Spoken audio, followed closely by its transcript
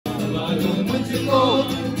मालूम मुझको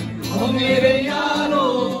हो मेरे यारो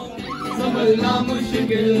संभलना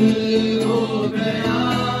मुश्किल हो गया।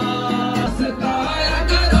 सताया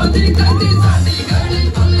करो दी कदी साडी गली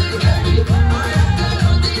भूल गई, आया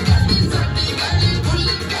करो दी कदी साडी गली भूल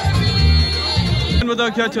गई। बताओ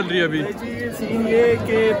क्या चल रही है अभी? सीन ये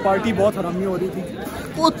कि पार्टी बहुत हरामी हो रही थी।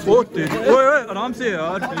 ओए आराम से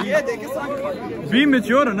यार, बी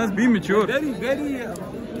मैच्योर है ना, बी मैच्योर। Very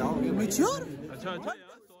mature. अच्छा अच्छा यार,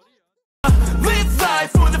 Live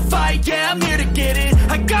life for the fight, yeah, I'm here to get it.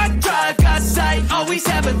 I got drive, got sight, always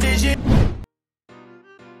have a vision.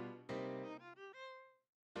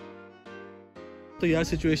 तो यार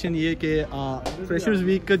सिचुएशन ये कि फ्रेशर्स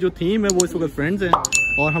वीक का जो थीम है वो इस वक्त फ्रेंड्स हैं,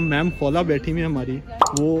 और हम मैम खौला बैठी हुई है हमारी,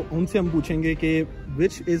 वो उनसे हम पूछेंगे कि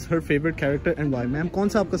which is her favourite character and Y. Ma'am कौन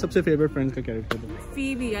सा आपका सबसे फेवरेट फ्रेंड्स का कैरेक्टर है?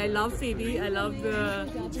 Phoebe. I love Phoebe. I love the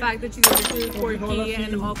fact that she's a little quirky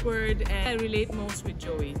and awkward, and I relate most with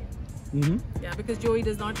Joey. Yeah, because Joey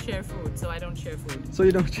does not share food, so I don't share food. So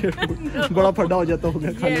you don't share food? बड़ा फड्डा हो जाता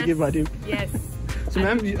होगा खाने की बारी। Yes. So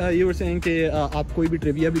ma'am, you were saying कि आप कोई भी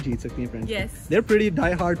ट्रिविया भी जीत सकती हैं friends. Yes. They're pretty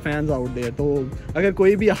die-hard fans out there. तो अगर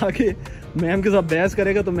कोई भी आके मैम के साथ बहस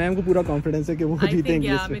करेगा तो मैम को पूरा कॉन्फिडेंस है कि वो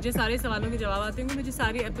जीतेंगे। मुझे सारे सवालों के जवाब आते होंगे, मुझे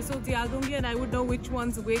सारे एपिसोड्स याद होंगे, and I would know which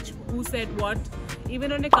ones which, who said what, even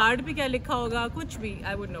उन्होंने कार्ड पे क्या लिखा होगा, कुछ भी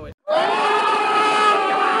I would know it.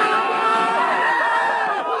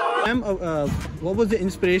 Ma'am, what was the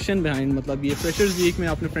inspiration behind, मतलब ये फ्रेशर्स वीक में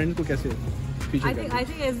आपने फ्रेंड को कैसे I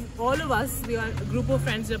think as all of us, we are a group of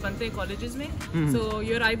friends जब बनते हैं colleges में, so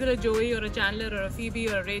you're either a Joey or a Chandler or a Phoebe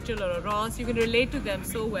or a Rachel or a Ross, you can relate to them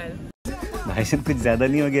so well. भाई साहब कुछ ज़्यादा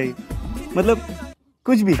नहीं हो गया, मतलब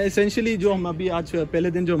कुछ भी। Essentially जो हम अभी आज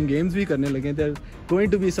पहले दिन जो हम गेम्स भी करने लगे, they're going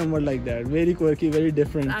to be somewhat like that, very quirky, very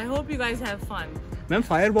different. I hope you guys have fun. Ma'am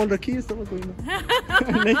fireball रखी है इस तरह कोई ना?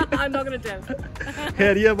 I'm not gonna tell.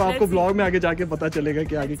 खैर ये अब आपको ब्लॉग में आगे जाके पता चलेगा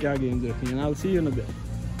कि आगे क्या गेम्स रखी हैं। I'll see you in a bit.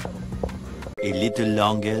 A little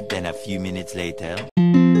longer than a few minutes later.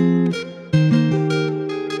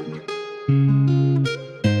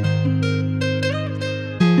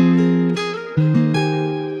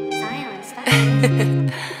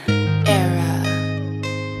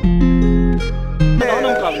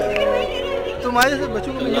 तुम्हारे से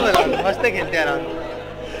बच्चों को क्यों लगा? हंसते खेलते हैं आराम।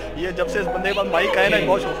 ये जब से इस बंदे के पास बाइक आया ना,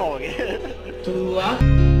 बहुत शौक हो गया।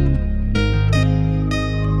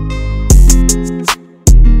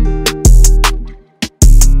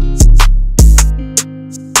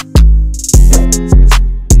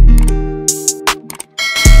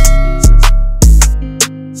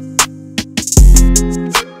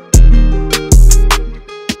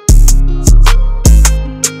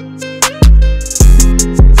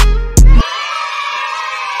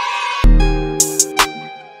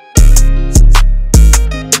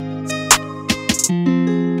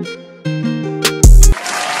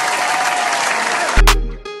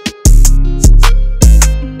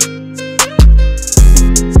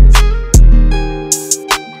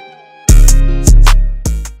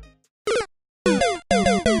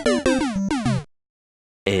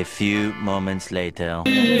 A few moments later.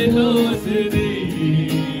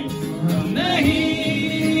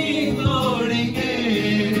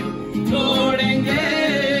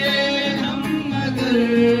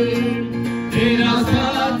 तेरा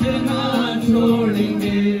साथ ना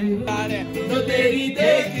छोड़ेंगे, तो तेरी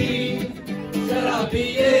देखी शराबी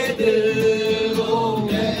ये दिल हो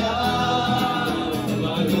गया।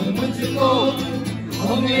 मालूम मुझको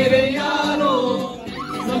हो मेरे यारो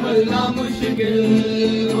संभलना मुश्किल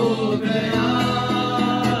हो गया।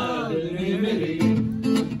 मेरी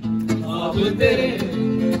आप तेरे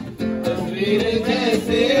तस्वीर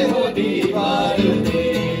जैसे हो दीवार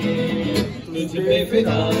में, तुझ पे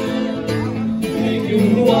फिदा क्यों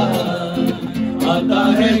हुआ, आता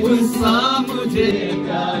है गुस्सा मुझे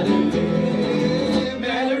प्यार में।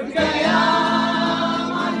 मैं लुट गया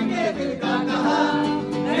मान के दिल का कहा,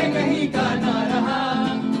 मैं कहीं का ना रहा,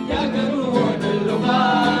 क्या करूं हो दिलरुबा,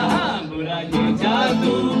 बुरा ये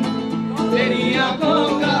जादू तेरी आंखों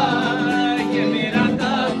का, ये मेरा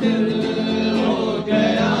कातिल हो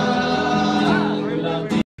गया।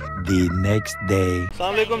 The next day.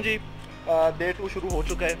 अस्सलाम वालेकुम जी, डे 2 शुरू हो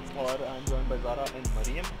चुका है और I am joined by Zaara and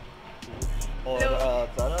Maryam. और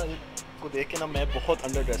ज़ारा को देख के ना मैं बहुत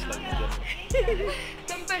अंडर ड्रेस लग रही हूँ।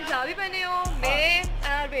 तुम पंजाबी बने हो, मैं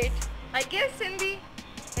वेट आई गेस सिंधी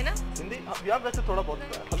है ना? सिंधी यार, वैसे थोड़ा बहुत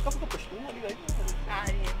हल्का फुल्का पश्तून वाली आ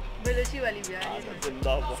रही है, बलोची वाली भी आ रही है,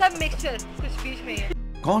 जिंदाबाद। सब मिक्सचर कुछ बीच में है।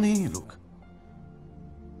 कौन है ये लोग,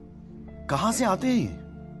 कहाँ से आते हैं ये?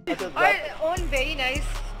 और ऑन वेरी नाइस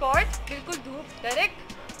स्पॉट, बिल्कुल धूप डायरेक्ट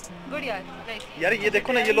गुड यार, नाइस। यार ये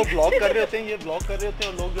देखो ना, ये लोग ब्लॉग कर रहे होते हैं, ये ब्लॉग कर रहे होते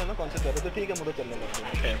हैं और लोग जो है ना कॉन्सेप्ट कर रहे होते हैं। ठीक है, मुझे चलने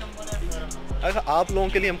लगते हैं। अच्छा, आप लोगों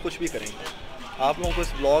के लिए हम कुछ भी करेंगे, आप लोगों को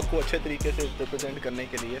इस ब्लॉग को अच्छे तरीके से रिप्रेजेंट करने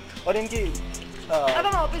के लिए। और इनकी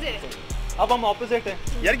अब हम ऑपोजिट हैं।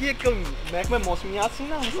 यार ये एक महकमे मौसमियात से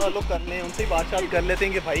ना हम लोग कर लें, उनसे बात कर लेते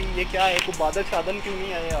हैं कि भाई ये क्या है, कोई बादल शादल क्यों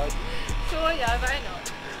नहीं आए आज। Sure, yeah, why not?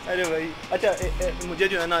 अरे भाई अच्छा, मुझे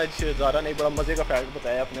जो है ना आज ज़ारा ने बड़ा मज़े का फैक्ट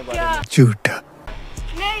बताया अपने बारे में। झूठा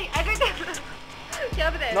नहीं, अगर क्या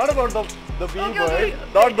बताया? Not about the B word,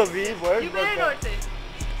 not the B word, You better not say.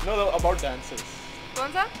 no, about dances. कौन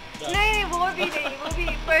सा? नहीं, वो भी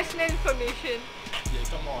personal information. ये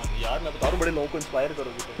come on यार, मैं बता रहा हूँ बड़े लोगों को इंस्पायर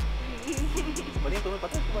करोगे तो। बढ़िया, तुम्हें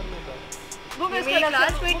पता है इसके बारे में? वो मैं इसका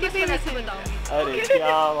क्लास 20 में से बताऊंगी। अरे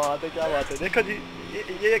क्या बात है। देखो जी,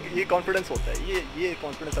 ये कॉन्फिडेंस होता है, ये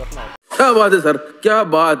कॉन्फिडेंस रखना होता है। क्या बात है सर, क्या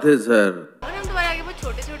बात है सर। और हम तुम्हारे आगे वो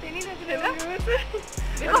छोटे-छोटे नहीं लग रहे ना?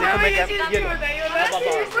 देखो मैं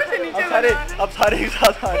अब सारे एक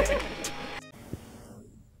साथ आ रहे हैं।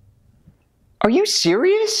 Are you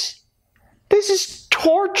serious? This is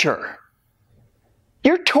torture.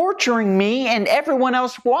 You're torturing me and everyone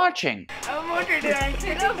else watching.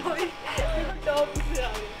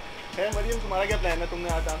 Maryam, तुम्हारा क्या प्लान है? तुमने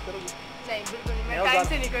आज डांस करोगे? नहीं, बिल्कुल नहीं। मैं टाइम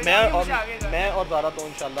से निकल मैं और ज़ारा तो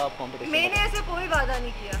इंशाल्लाह आप कॉम्पिटिशन। मैंने ऐसे कोई वादा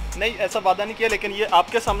नहीं किया। नहीं, ऐसा वादा नहीं किया, लेकिन ये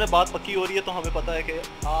आपके सामने बात पक्की हो रही है तो हमें पता है कि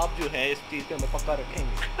आप जो है इस चीज़ पे हमें पक्का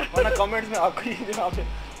रखेंगे, वरना कमेंट्स में आपको ये जो आपसे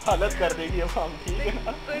हालत कर देगी अब हम। ठीक है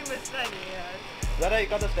ना? कोई मसला नहीं है यार। ज़रा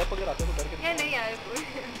एक आधा स्टेप अगर आते तो करके। या नहीं यार, कोई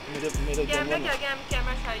मेरे कैमरा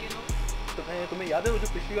शाय, यू नो। तुम्हें याद है वो जो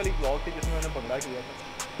पिछली वाली ब्लॉग थी जिसमें मैंने भंगड़ा किया था?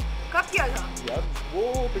 कब किया था यार? वो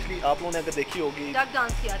पिछली आप लोगों ने अगर देखी होगी, जब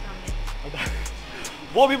डांस किया था हमने।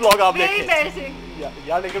 वो भी ब्लॉग आप देखें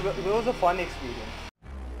यार, लेकिन it was a fun experience.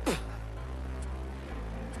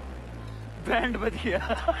 Band बज गया।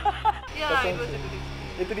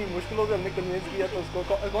 इतनी मुश्किलों से हमने कन्विंस किया तो उसको।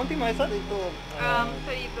 कौन थी हमारे साथ? तो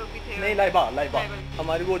नहीं, लाइबा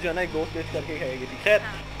हमारी वो जो है ना एक दोस्त टेस्ट करके खाएगी थी। खैर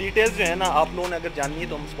डिटेल्स जो है ना आप लोगों ने अगर जाननी है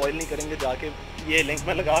तो हम स्पॉइल नहीं करेंगे, जाके ये लिंक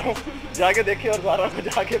मैं लगा रहा हूँ, जाके देखें और ज़ारा को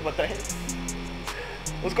जाके बताएं,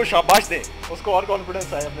 उसको शाबाश दें, उसको और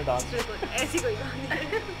कॉन्फिडेंस आए अपने डांस में। ऐसी कोई बात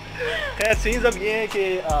नहीं। खैर सीन्स अब ये है कि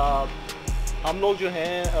हम लोग जो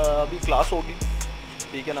हैं अभी क्लास होगी,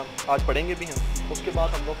 ठीक है ना, आज पढ़ेंगे भी हम, उसके बाद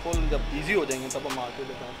हम लोग फुल जब इजी हो जाएंगे तब हम आके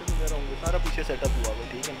डांस वगैरह होंगे, सारा पीछे सेटअप हुआ हुआ,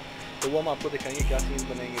 ठीक है ना, तो वो हम आपको दिखाएंगे क्या सीन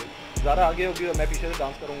बनेंगे। ज़्यादा आगे होगी और मैं पीछे से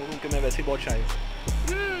डांस करूँगा क्योंकि मैं वैसे ही बहुत शाय हूँ।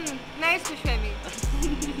 नाइस खुशफहमी।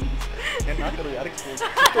 ना करो यार, कुछ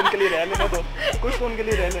तो उनके लिए रह लेने दो, कुछ तो उनके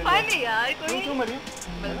लिए रह लेने दो। हाँ नहीं यार, कोई क्यों मरियम,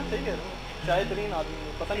 मैं ना सही कह रहा हूँ, शायद तरीन आदमी,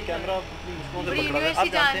 पता नहीं कैमरा अपनी मुश्किलों से पकड़ा है। यूनिवर्सिटी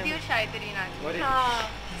जानती हो शायद तरीन आदमी। हाँ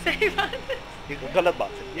सही बात है, ये गलत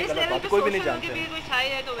बात है, ये गलत बात, कोई भी नहीं जानता है। कोई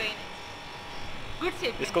शायद है तो वही गुड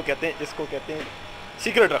सेफ। इसको कहते हैं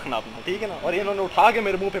सीक्रेट रखना अपना, ठीक है ना, और इन्होंने उठा के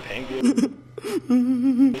मेरे मुंह पे फेंक दिया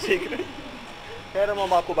सीक्रेट। खैर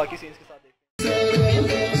हम आपको बाकी सीन्स के साथ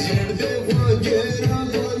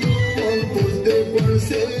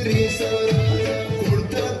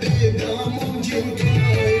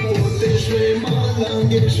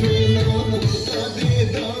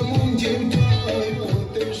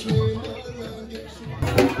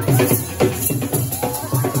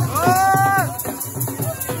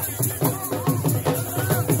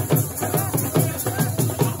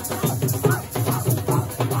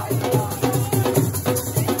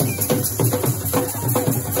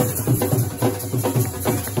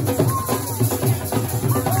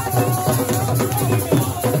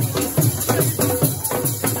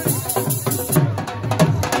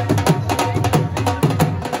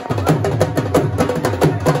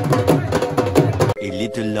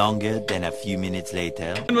longer than a few minutes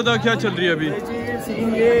later. बता क्या चल रही है अभी?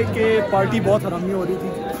 सीन ये कि पार्टी बहुत हरामी हो रही थी।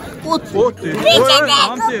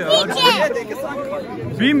 आराम से यार,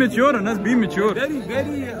 बी मैच्योर है ना, बी मैच्योर।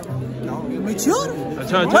 मैच्योर?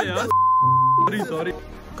 अच्छा यार, सॉरी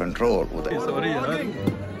कंट्रोल सॉरी यार।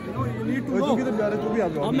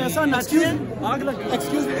 हम ऐसा नाचिए, आग लग।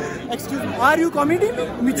 Excuse are you comedy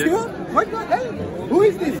mature? What the hell, who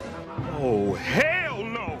is this? Oh hell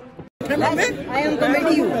no! Cameraman? I am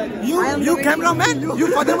comedy. You cameraman? You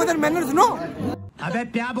father mother manners no? अबे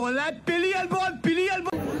क्या बोल रहा है? पिलियल बोल।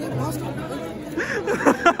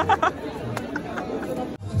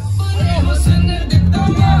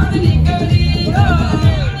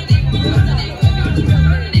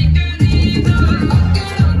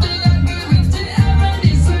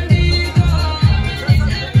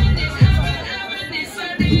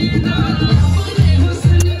 Everybody